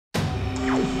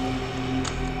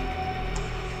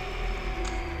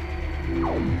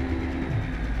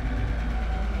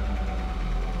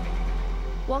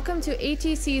Welcome to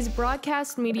ATC's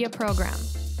broadcast media program.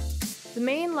 The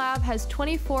main lab has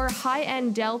 24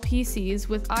 high-end Dell PCs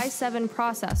with i7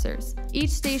 processors. Each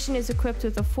station is equipped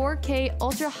with a 4K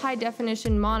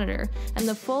ultra-high-definition monitor and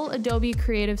the full Adobe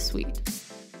Creative Suite.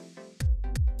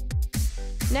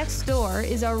 Next door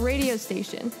is our radio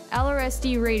station,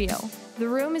 LRSD Radio. The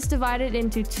room is divided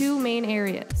into two main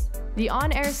areas. The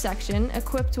on-air section,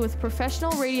 equipped with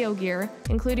professional radio gear,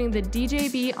 including the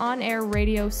DJB on-air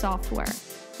radio software.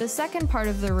 The second part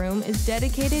of the room is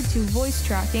dedicated to voice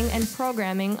tracking and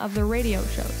programming of the radio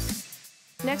shows.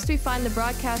 Next, we find the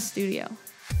broadcast studio.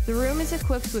 The room is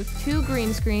equipped with 2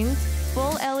 green screens,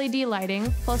 full LED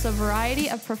lighting, plus a variety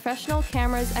of professional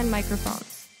cameras and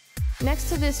microphones. Next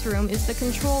to this room is the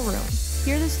control room.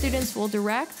 Here the students will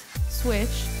direct,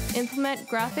 switch, implement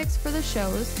graphics for the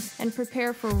shows, and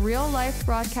prepare for real-life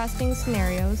broadcasting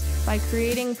scenarios by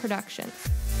creating productions.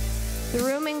 The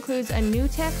room includes a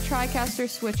NewTek TriCaster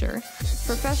switcher,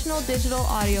 professional digital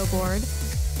audio board,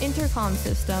 intercom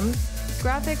system,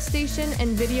 graphics station, and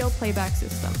video playback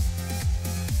system.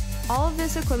 All of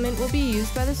this equipment will be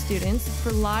used by the students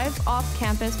for live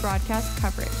off-campus broadcast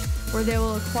coverage, where they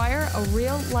will acquire a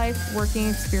real-life working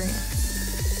experience.